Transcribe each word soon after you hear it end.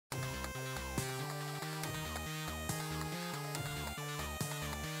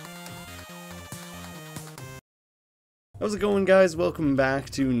How's it going, guys? Welcome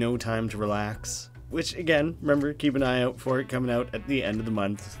back to No Time to Relax. Which, again, remember, keep an eye out for it coming out at the end of the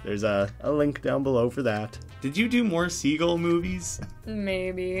month. There's a link down below for that. Did you do more Seagull movies?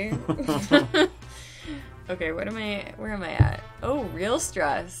 Maybe. Okay, where am I at? Oh, real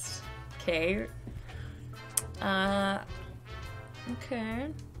stressed. Okay. Okay.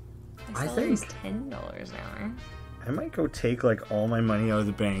 I think $10 an hour. I might go take, like, all my money out of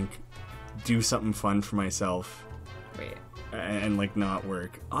the bank, do something fun for myself. Wait. And like, not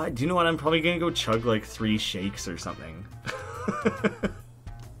work. Do you know what? I'm probably gonna go chug, like, 3 shakes or something.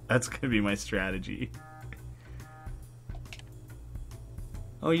 That's gonna be my strategy.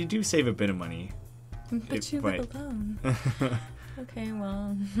 Oh, you do save a bit of money. But you live alone. Okay,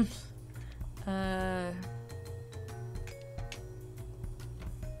 well...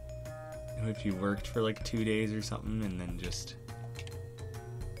 If you worked for like 2 days or something and then just...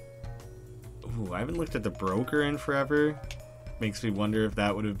 Ooh, I haven't looked at the broker in forever. Makes me wonder if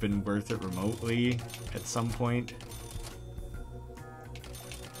that would have been worth it remotely at some point.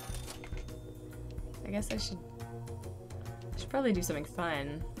 I guess I should probably do something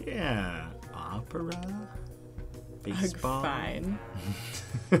fun. Yeah. Opera? Baseball? Fine.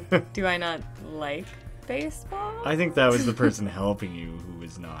 Do I not like baseball? I think that was the person helping you who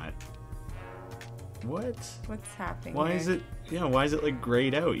was not. What? What's happening Why here? is it... Yeah, why is it like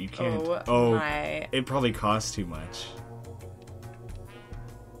grayed out? You can't... Oh, my... It probably costs too much.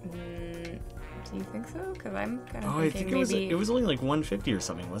 Do you think so? Because I'm kind of I think maybe... it was only like $150 or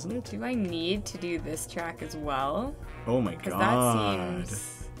something, wasn't it? Do I need to do this track as well? Oh my Because god. that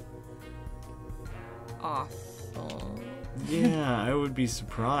seems... awful. Yeah, I would be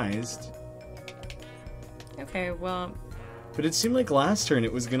surprised. Okay, well... But it seemed like last turn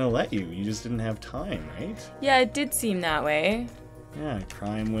it was gonna let you. You just didn't have time, right? Yeah, it did seem that way. Yeah,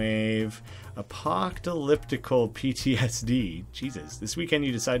 crime wave, apocalyptical PTSD. Jesus, this weekend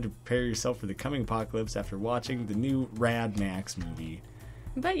you decide to prepare yourself for the coming apocalypse after watching the new Rad Max movie.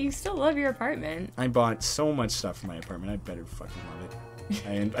 But you still love your apartment. I bought so much stuff for my apartment. I better fucking love it.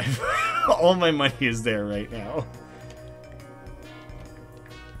 And all my money is there right now.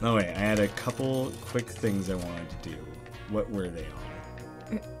 Oh wait, I had a couple quick things I wanted to do. What were they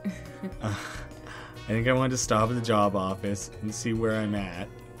all? I think I wanted to stop at the job office and see where I'm at.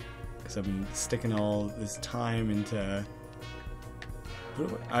 Because I've been sticking all this time into...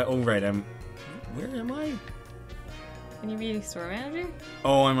 oh, right, where am I? Can you be store manager?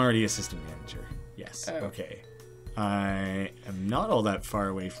 Oh, I'm already assistant manager. Yes, oh. Okay. I am not all that far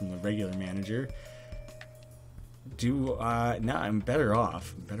away from the regular manager. No, I'm better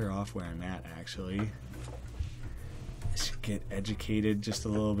off. I'm better off where I'm at, actually. I should get educated just a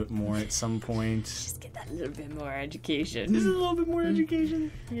little bit more at some point. Just get that little bit more education. Just a little bit more education.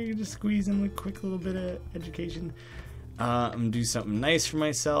 I think I can just squeeze in a quick little bit of education. I'm gonna do something nice for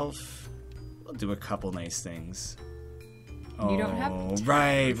myself. I'll do a couple nice things. You don't have time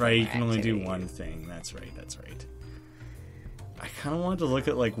right. You can only activities. do one thing. That's right. I kind of wanted to look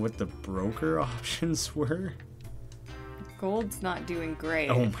at like what the broker options were. Gold's not doing great.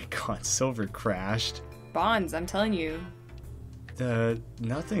 Oh my god, silver crashed. Bonds, I'm telling you.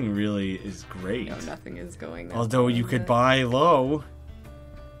 Nothing really is great. No, nothing is going. Although you could buy low.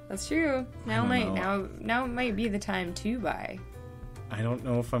 That's true. Now might be the time to buy. I don't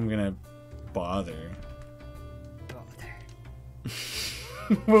know if I'm gonna bother.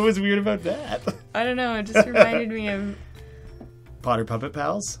 What was weird about that? I don't know. It just reminded me of Potter Puppet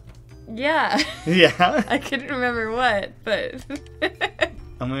Pals? Yeah. Yeah? I couldn't remember what, but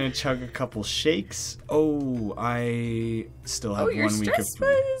I'm gonna chug a couple shakes. Oh, I still have your 1 week of stress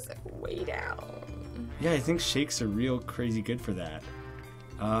food. was way down. Yeah, I think shakes are real crazy good for that.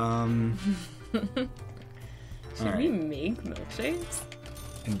 Should we make milkshakes?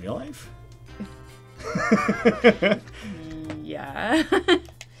 In real life? Yeah.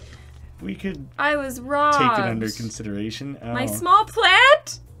 We could I was wrong. take it under consideration. Oh. My small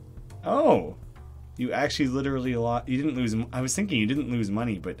plant? Oh. You actually literally lost. You didn't lose. I was thinking you didn't lose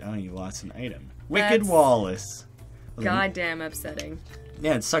money, but you lost an item. Wicked That's Wallace. Goddamn upsetting.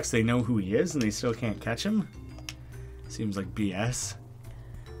 Yeah, it sucks they know who he is and they still can't catch him. Seems like BS.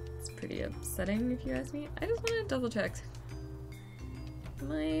 It's pretty upsetting if you ask me. I just want to double check.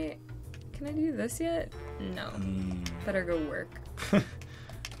 Can I do this yet? No. Better go work.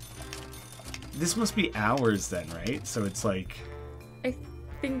 This must be hours then, right? So it's like... I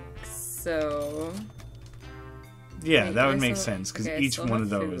think so. Yeah, Wait, that would I make still- sense because okay, I each still one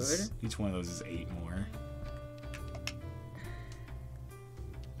have of those, food. each one of those is 8 more.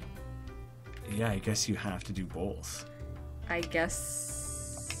 Yeah, I guess you have to do both. I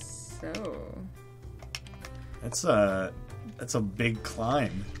guess so. That's a big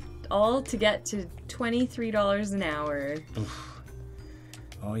climb. All to get to $23 an hour. Oof.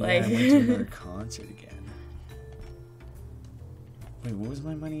 Oh yeah, Like- I went to another concert again. Wait, what was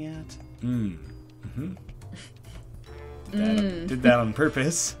my money at? Mm-hmm. Did that on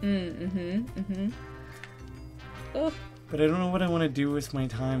purpose. Oh, But I don't know what I want to do with my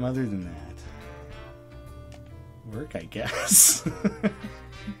time other than that. Work, I guess.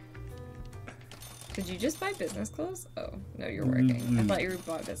 did you just buy business clothes? Oh, no, you're working. I thought you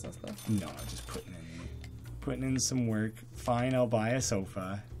bought business clothes. No, I'm just putting in some work. Fine, I'll buy a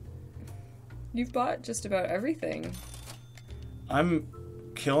sofa. You've bought just about everything. I'm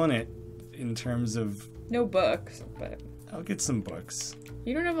killing it in terms of... No books, but I'll get some books.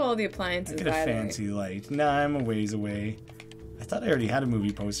 you don't have all the I appliances get a either. fancy light. Nah, I'm a ways away. I thought I already had a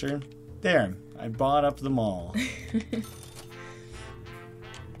movie poster. There, I bought up the mall.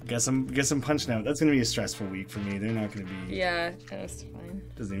 Guess I'm punching out. That's gonna be a stressful week for me. They're not gonna be. Yeah, that's fine.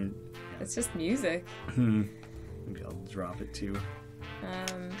 Doesn't even. It's just music. Maybe I'll drop it too.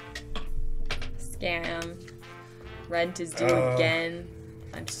 Scam. Rent is due again.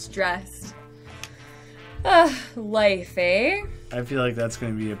 I'm stressed. Life, eh? I feel like that's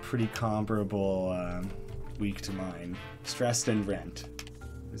gonna be a pretty comparable week to mine. Stressed and rent.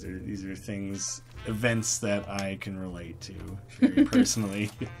 These are things, events that I can relate to very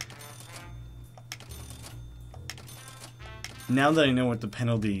personally. Now that I know what the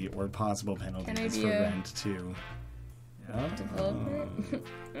penalty or possible penalty is for rent too. Developer?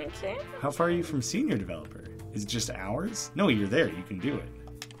 Okay. How far are you from senior developer? Is it just hours? No, you're there. You can do it.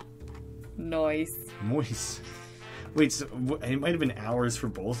 Nice. Moist. Wait, so it might have been hours for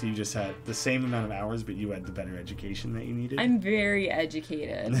both. You just had the same amount of hours, but you had the better education that you needed? I'm very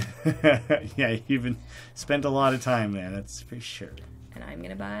educated. Yeah, you've been spent a lot of time there, that's for sure. And I'm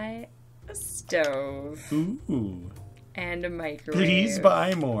gonna buy a stove. Ooh. And a microwave. Please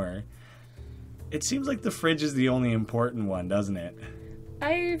buy more. It seems like the fridge is the only important one, doesn't it?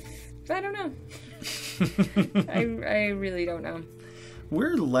 I don't know. I really don't know.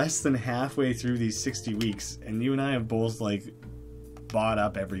 We're less than halfway through these 60 weeks, and you and I have both, like, bought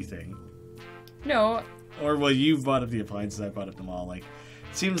up everything. No. Or, well, you've bought up the appliances, I bought up them all. Like,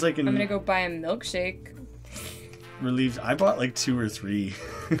 it seems like I'm gonna go buy a milkshake. relieved. I bought, like, 2 or 3.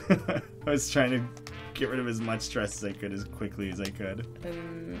 I was trying to get rid of as much stress as I could as quickly as I could.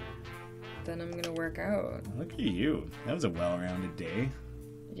 Then I'm gonna work out. Look at you. That was a well-rounded day.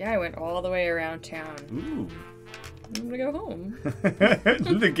 Yeah, I went all the way around town. Ooh. I'm gonna go home.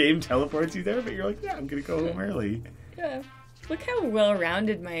 The game teleports you there, but you're like, yeah, I'm gonna go home early. Yeah. Look how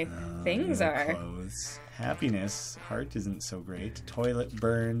well-rounded my things are. Clothes. Happiness. Heart isn't so great. Toilet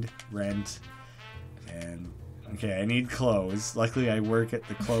burned. Rent. And okay, I need clothes. Luckily, I work at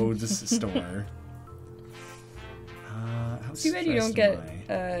the clothes store. Too bad you don't get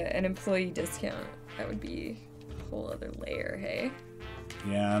an employee discount. That would be a whole other layer, hey?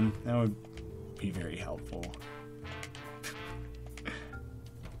 Yeah, that would be very helpful.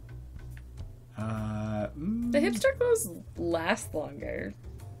 The hipster clothes last longer.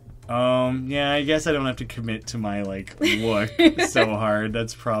 Yeah, I guess I don't have to commit to my, like, look so hard.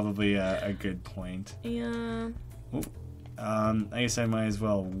 That's probably a good point. Yeah. Ooh. I guess I might as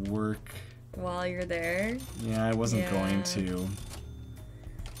well work. While you're there. Yeah, I wasn't going to.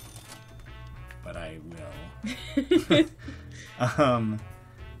 But I will. I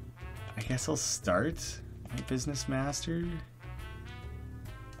guess I'll start my business master.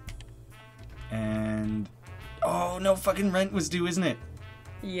 And oh no, fucking rent was due, isn't it?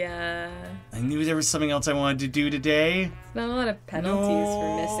 Yeah. I knew there was something else I wanted to do today. It's not a lot of penalties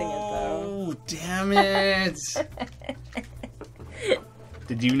for missing it, though. Oh, damn it.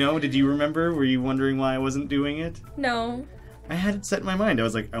 Did you know? Did you remember? Were you wondering why I wasn't doing it? No. I had it set in my mind. I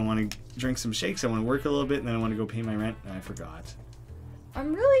was like, I want to drink some shakes, I want to work a little bit, and then I want to go pay my rent, and I forgot.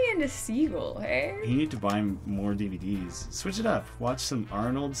 I'm really into Siegel, hey? You need to buy more DVDs. Switch it up. Watch some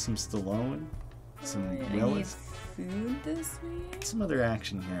Arnold, some Stallone, some Willis. I need food this week? Some other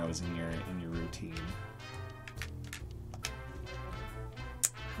action heroes in your routine.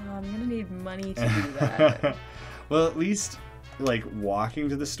 Oh, I'm gonna need money to do that. Well, at least like walking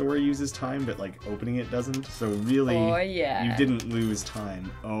to the store uses time, but like opening it doesn't. So really, you didn't lose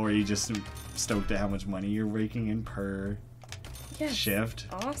time. Oh, are you just stoked at how much money you're raking in per shift?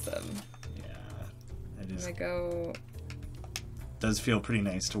 Awesome. Yeah, it is. I'm gonna go. Does feel pretty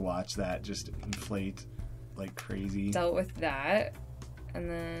nice to watch that just inflate like crazy. Dealt with that, and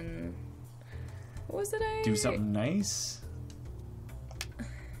then what was it? Do something nice.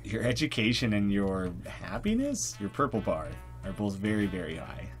 Your education and your happiness, your purple bar, are both very, very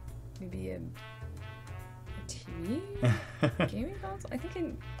high. Maybe a TV? Gaming console? I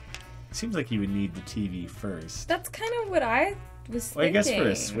think Seems like you would need the TV first. that's kind of what I was Well, I thinking. guess for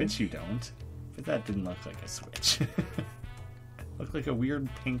a Switch you don't. But that didn't look like a Switch. Looked like a weird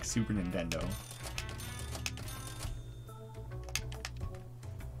pink Super Nintendo.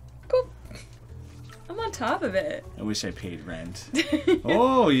 Cool. I'm on top of it. I wish I paid rent.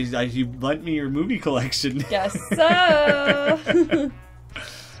 Oh, you lent me your movie collection. Guess so.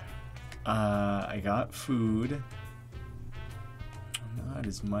 I got food. Not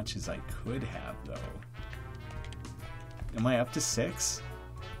as much as I could have, though. Am I up to 6?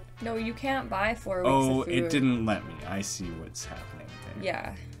 No, you can't buy 4 weeks Oh, of food. it didn't let me. I see what's happening there.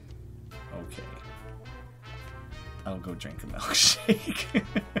 Yeah. Okay. I'll go drink a milkshake.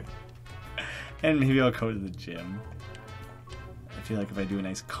 And maybe I'll go to the gym. I feel like if I do a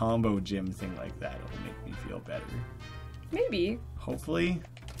nice combo gym thing like that, it'll make me feel better. Maybe. Hopefully.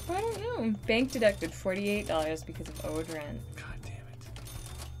 I don't know. Bank deducted $48 because of owed rent. God damn it.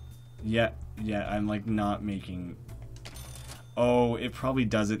 Yeah, I'm like not making... Oh, it probably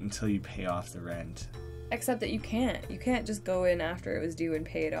does it until you pay off the rent. Except that you can't. You can't just go in after it was due and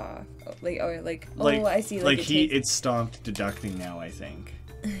pay it off. I see. It stopped deducting now, I think.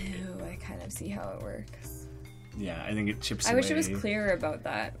 Oh, I kind of see how it works. Yeah, I think it chips away. I wish it was clearer about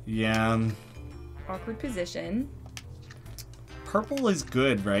that. Yeah. Awkward position. Purple is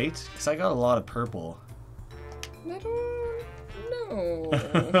good, right? Because I got a lot of purple. I don't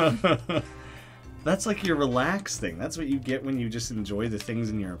know. That's like your relax thing. That's what you get when you just enjoy the things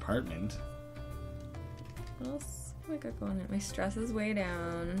in your apartment. What else have I got going on? My stress is way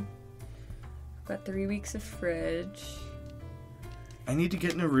down. I've got 3 weeks of fridge. I need to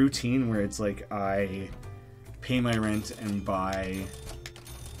get in a routine where it's like I pay my rent and buy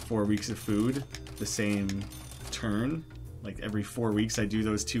 4 weeks of food the same turn. Like every 4 weeks I do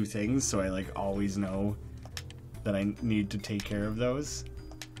those 2 things, so I like always know that I need to take care of those.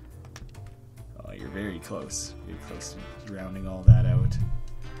 Oh, you're very close. You're close to rounding all that out.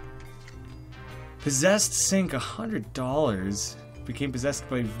 Possessed sink, $100. Became possessed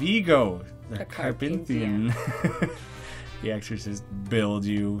by Vigo, the Carpathian. The exorcist billed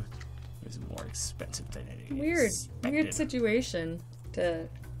you. It was more expensive than it Weird situation to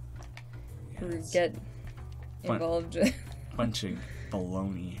get involved with. Bunch of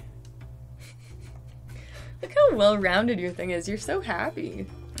baloney. Look how well-rounded your thing is. You're so happy.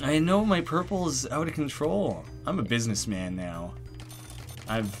 I know my purple is out of control. I'm a businessman now.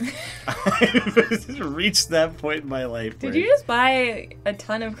 I've reached that point in my life. Did you just buy a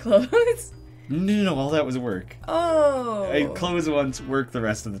ton of clothes? No, all that was work. Oh. I close once, work the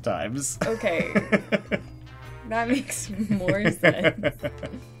rest of the times. Okay. That makes more sense.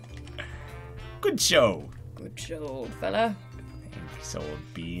 Good show. Good show, fella. Thanks,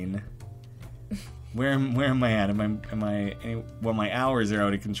 old bean. Where am I at? Well, my hours are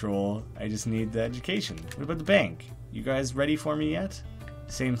out of control. I just need the education. What about the bank? You guys ready for me yet?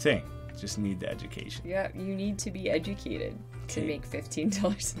 Same thing. Just need the education. Yeah, you need to be educated to make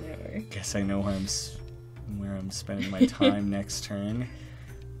 $15 an hour. Guess I know where I'm spending my time next turn.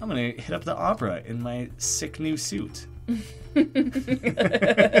 I'm gonna hit up the opera in my sick new suit.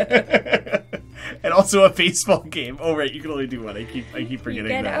 And also a baseball game. Oh right, you can only do one. I keep forgetting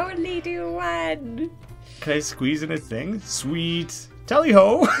that. You can only do one. Can I squeeze in a thing? Sweet. Tally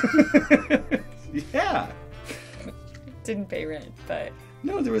ho. Yeah. Didn't pay rent, but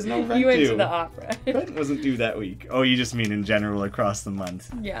no, there was no rent you went due. to the opera. Rent wasn't due that week. Oh, you just mean in general across the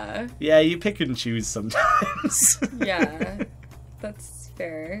month? Yeah. Yeah, you pick and choose sometimes. Yeah, that's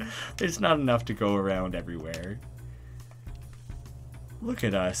fair. There's not enough to go around everywhere. Look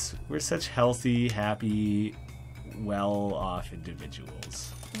at us. We're such healthy, happy, well-off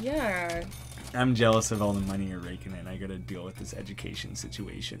individuals. Yeah. I'm jealous of all the money you're raking in. I gotta deal with this education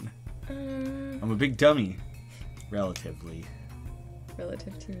situation. I'm a big dummy. Relatively.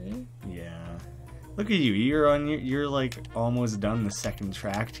 Relative to me? Yeah. Look at you. You're like almost done the second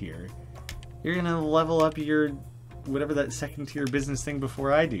tract here. You're gonna level up your whatever that second tier business thing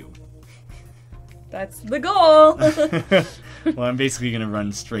before I do. That's the goal. Well, I'm basically gonna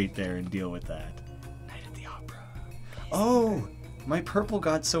run straight there and deal with that. Night at the opera. Oh, my purple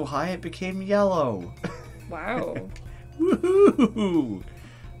got so high it became yellow. Wow. Woohoo!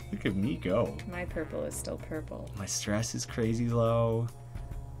 Look at me go. My purple is still purple. My stress is crazy low.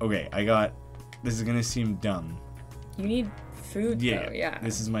 Okay, this is gonna seem dumb. You need food though, yeah.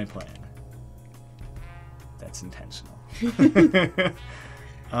 This is my plan. That's intentional.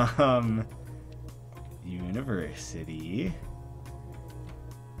 University.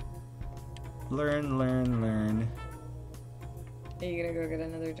 Learn. Are you gonna go get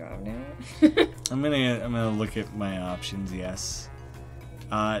another job now? I'm gonna look at my options. Yes.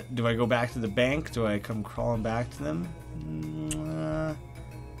 Do I go back to the bank? Do I come crawling back to them?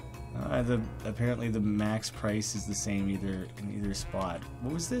 Apparently the max price is the same in either spot.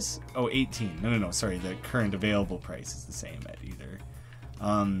 What was this? Oh, 18. No. Sorry, the current available price is the same at either.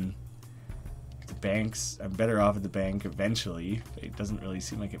 The banks. I'm better off at the bank eventually. It doesn't really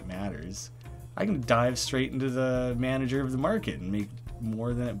seem like it matters. I can dive straight into the manager of the market and make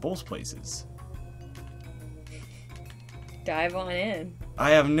more than at both places. Dive on in.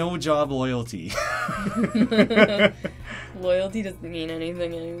 I have no job loyalty. Loyalty doesn't mean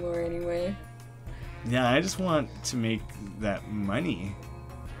anything anymore anyway. Yeah, I just want to make that money.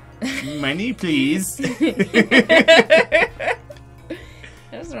 Money, please. I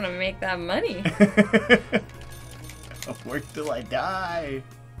just want to make that money. I'll work till I die.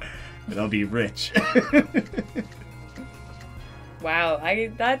 And I'll be rich. Wow,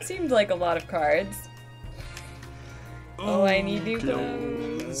 that seemed like a lot of cards. Oh, I need new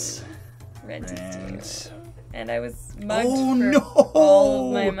clothes. Rent is due. And I was mugged for all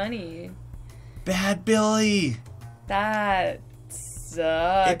of my money. Bad Billy. That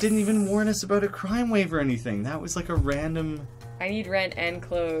sucks. It didn't even warn us about a crime wave or anything. That was like a random... I need rent and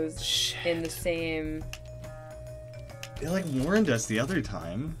clothes in the same... They like warned us the other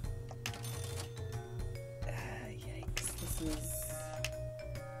time. Yikes, this is...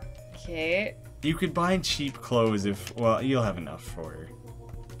 Okay. You could buy cheap clothes if... Well, you'll have enough for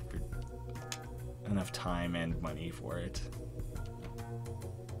enough time and money for it.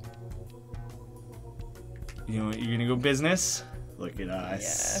 You know, you're gonna go business? Look at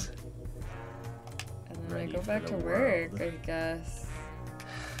us. Yeah. And then I go back to work, I guess.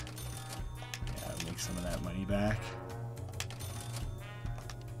 Yeah, make some of that money back.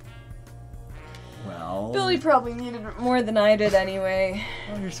 Well... Billy probably needed it more than I did anyway.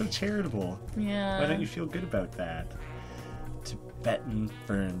 Oh, you're so charitable. Yeah. Why don't you feel good about that? Tibetan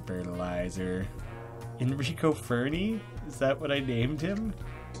fern fertilizer. Enrico Fernie? Is that what I named him?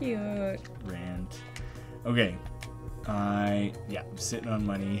 Cute. Rant. Okay. I'm sitting on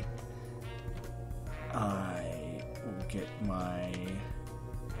money. I will get my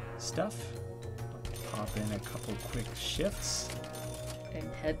stuff. Pop in a couple quick shifts. And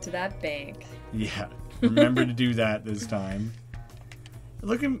head to that bank. Yeah. Remember to do that this time.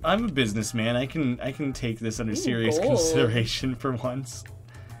 Look, I'm a businessman. I can take this under serious consideration for once.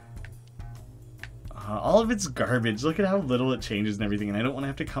 All of it's garbage. Look at how little it changes and everything, and I don't want to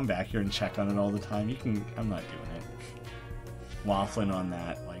have to come back here and check on it all the time. I'm not doing it. Waffling on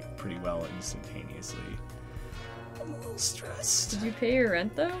that like pretty well instantaneously. I'm a little stressed. Did you pay your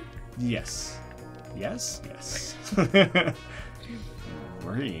rent though? Yes. Yes.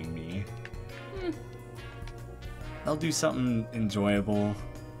 Worrying me. I'll do something enjoyable.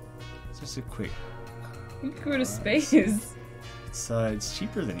 Just a quick... You could go to space. It's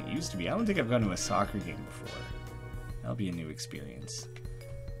cheaper than it used to be. I don't think I've gone to a soccer game before. That'll be a new experience.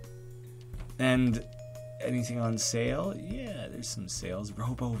 And anything on sale? Yeah, there's some sales.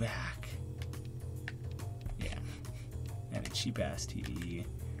 RoboVac. Yeah. And a cheap-ass TV.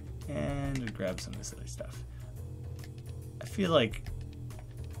 And we'll grab some of this other stuff. I feel like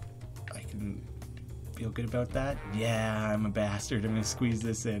I can feel good about that. Yeah, I'm a bastard. I'm gonna squeeze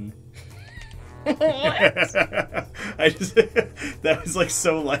this in. What? That was like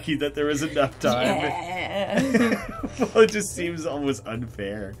so lucky that there was enough time. Yeah. Well, it just seems almost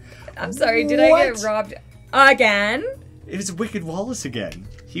unfair. I'm sorry, did I get robbed again? It was Wicked Wallace again.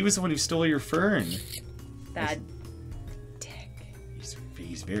 He was the one who stole your fern. That dick.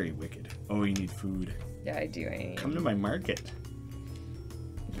 He's very wicked. Oh, you need food. Yeah, I do. Come to my market.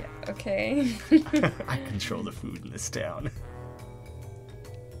 Yeah, okay. I control the food in this town.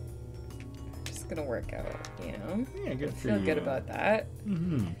 Just gonna work out, you know? Yeah, good for you. I feel good about that.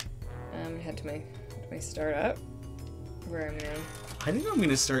 Mm-hmm. Head to my startup. Where I'm gonna... I think I'm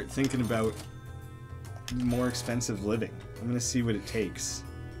gonna start thinking about more expensive living. I'm gonna see what it takes.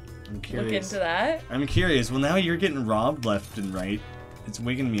 I'm curious. Look into that? I'm curious. Well, now you're getting robbed left and right. It's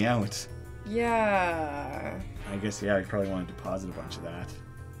wigging me out. Yeah. I guess, yeah, I probably want to deposit a bunch of that.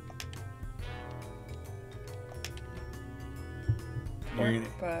 You're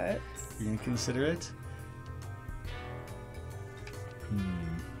gonna consider it?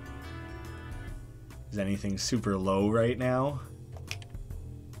 Is anything super low right now?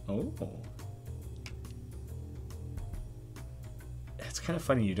 Oh. It's kind of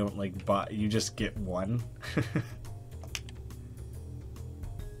funny you don't like buy, you just get one.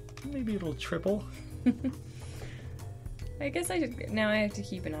 Maybe it'll triple. I guess I have to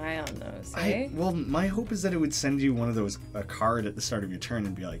keep an eye on those, eh? Well, my hope is that it would send you one of those, a card at the start of your turn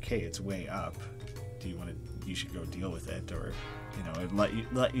and be like, hey, it's way up. Do you want to, you should go deal with it, or, you know, it'd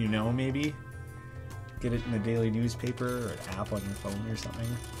let you know maybe. Get it in the daily newspaper or an app on your phone or something.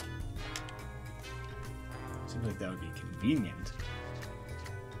 Seems like that would be convenient.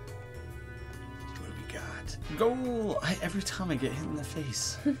 What do we got? Goal! Every time I get hit in the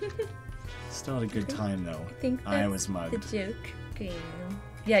face. Still had a good time though. I think that's I was mugged. the joke. Okay.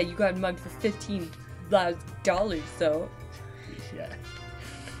 Yeah, you got mugged for $15 though. Yeah.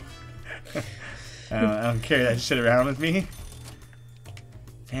 I don't carry that shit around with me.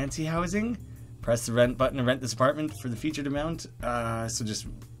 Fancy housing? Press the rent button to rent this apartment for the featured amount. So just,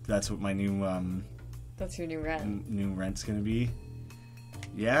 that's what my new, That's your new rent. New rent's gonna be.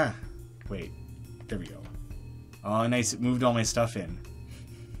 Yeah. Wait. There we go. Oh, nice. It moved all my stuff in.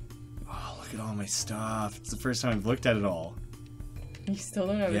 Oh, look at all my stuff. It's the first time I've looked at it all. You still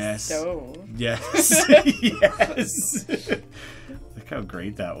don't have a stove. Yes. Yes. Look how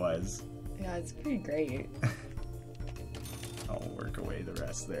great that was. Yeah, it's pretty great. I'll work away the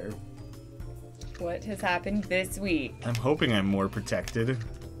rest there. What has happened this week? I'm hoping I'm more protected.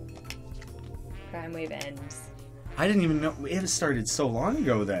 Crime wave ends. I didn't even know. It started so long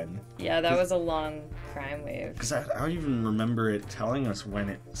ago then. Yeah, that was a long crime wave. Because I don't even remember it telling us when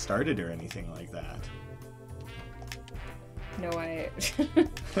it started or anything like that. No,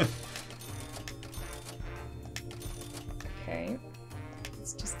 Okay.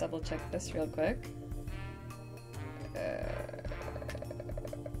 Let's just double check this real quick.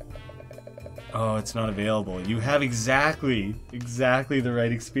 Oh, it's not available. You have exactly the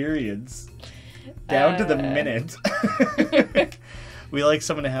right experience. Down to the minute. We like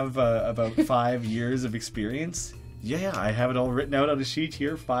someone to have about 5 years of experience. Yeah, I have it all written out on a sheet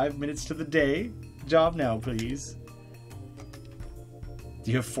here. 5 minutes to the day. Job now, please.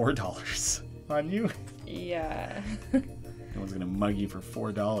 Do you have $4 on you? Yeah. No one's gonna mug you for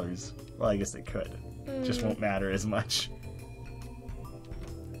 $4. Well, I guess they could. Just won't matter as much.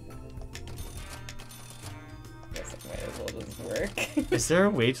 Guess it might as well just work. Is there a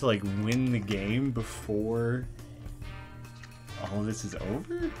way to like win the game before all of this is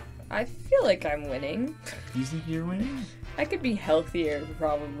over? I feel like I'm winning. You think you're winning? I could be healthier,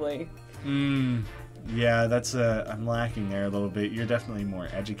 probably. Yeah, that's I'm lacking there a little bit. You're definitely more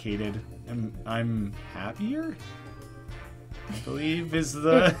educated. I'm happier, I believe is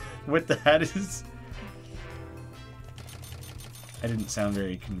the what that is. I didn't sound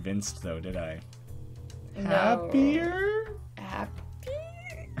very convinced though, did I? No. Happier? Happy?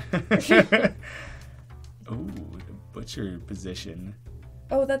 Ooh, the butcher position.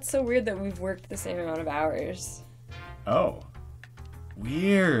 Oh, that's so weird that we've worked the same amount of hours. Oh.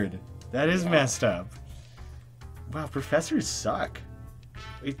 Weird. That is messed up. Wow, professors suck.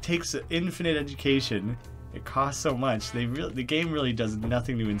 It takes infinite education. It costs so much. The game really does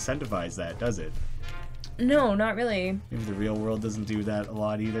nothing to incentivize that, does it? No, not really. Maybe the real world doesn't do that a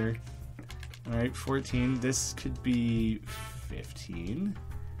lot either. Alright, 14. This could be 15.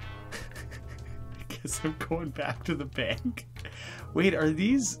 I guess I'm going back to the bank. Wait, are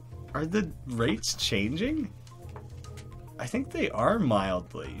the rates changing? I think they are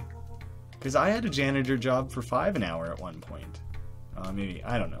mildly. Because I had a janitor job for $5 an hour at one point. Maybe,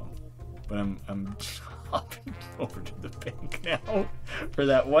 I don't know. But I'm hopping over to the bank now for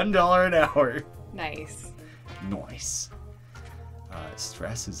that $1 an hour. Nice. Nice.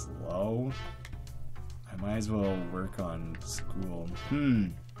 Stress is low. I might as well work on school.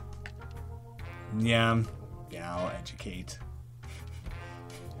 Yeah, I'll educate.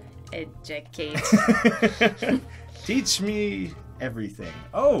 Educate. Teach me everything.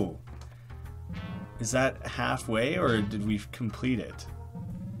 Oh! Is that halfway, or did we complete it?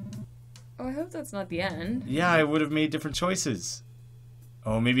 Oh, I hope that's not the end. Yeah, I would have made different choices.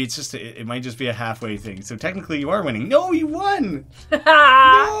 Oh, maybe it's just it might just be a halfway thing. So technically you are winning. No, you won! No!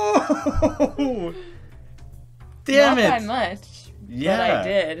 Damn it! Not by much. Yeah. But I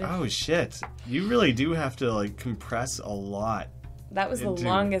did. Oh, shit. You really do have to, like, compress a lot. That was the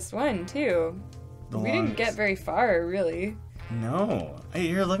longest one, too. We didn't get very far, really. No. Hey,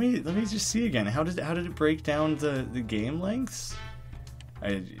 here, let me just see again. How did it break down the game lengths?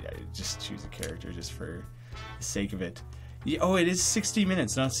 I just choose a character just for the sake of it. Yeah, oh, it is 60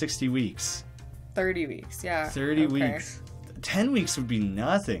 minutes, not 60 weeks. 30 weeks, yeah. 30 weeks. 10 weeks would be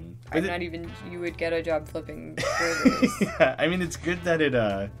nothing. You would get a job flipping burgers. Yeah, I mean, it's good that it,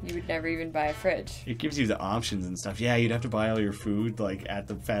 You would never even buy a fridge. It gives you the options and stuff. Yeah, you'd have to buy all your food, like, at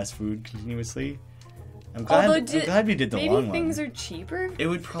the fast food continuously. I'm glad we did the long one. Maybe things are cheaper. It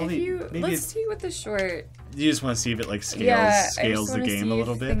would probably. Let's see what the short. You just want to see if it like scales the game a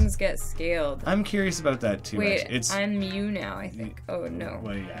little bit. Things get scaled. I'm curious about that too. Wait, it's I'm you now. I think. Oh no.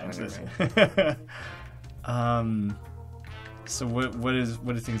 Well, yeah. So what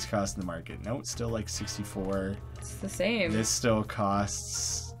do things cost in the market? No, it's still like 64. It's the same. This still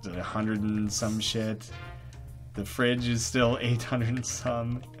costs 100 and some shit. The fridge is still 800 and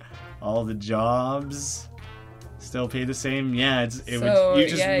some. All the jobs still pay the same. Yeah,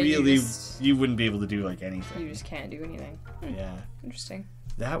 you wouldn't be able to do like anything. You just can't do anything. Yeah. Interesting.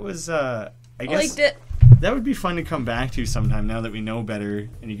 That was I guess liked it. That would be fun to come back to sometime now that we know better,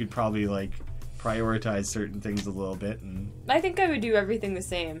 and you could probably like prioritize certain things a little bit. And I think I would do everything the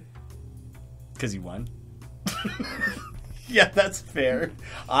same. Because you won. Yeah, that's fair.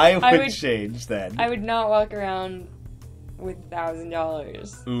 I would change that. I would not walk around with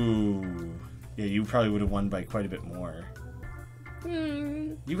 $1,000. Ooh. Yeah, you probably would have won by quite a bit more.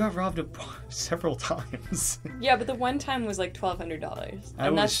 You got robbed several times. Yeah, but the one time was like $1,200.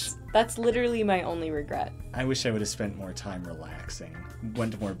 And that's literally my only regret. I wish I would have spent more time relaxing.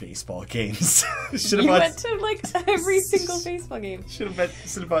 Went to more baseball games. You went to like every single baseball game. Should You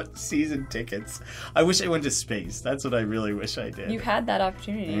had that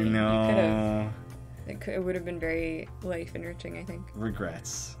opportunity. I know. You could have. It would have been very life enriching, I think.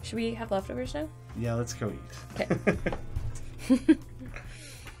 Regrets. Should we have leftovers now? Yeah, let's go eat. Okay.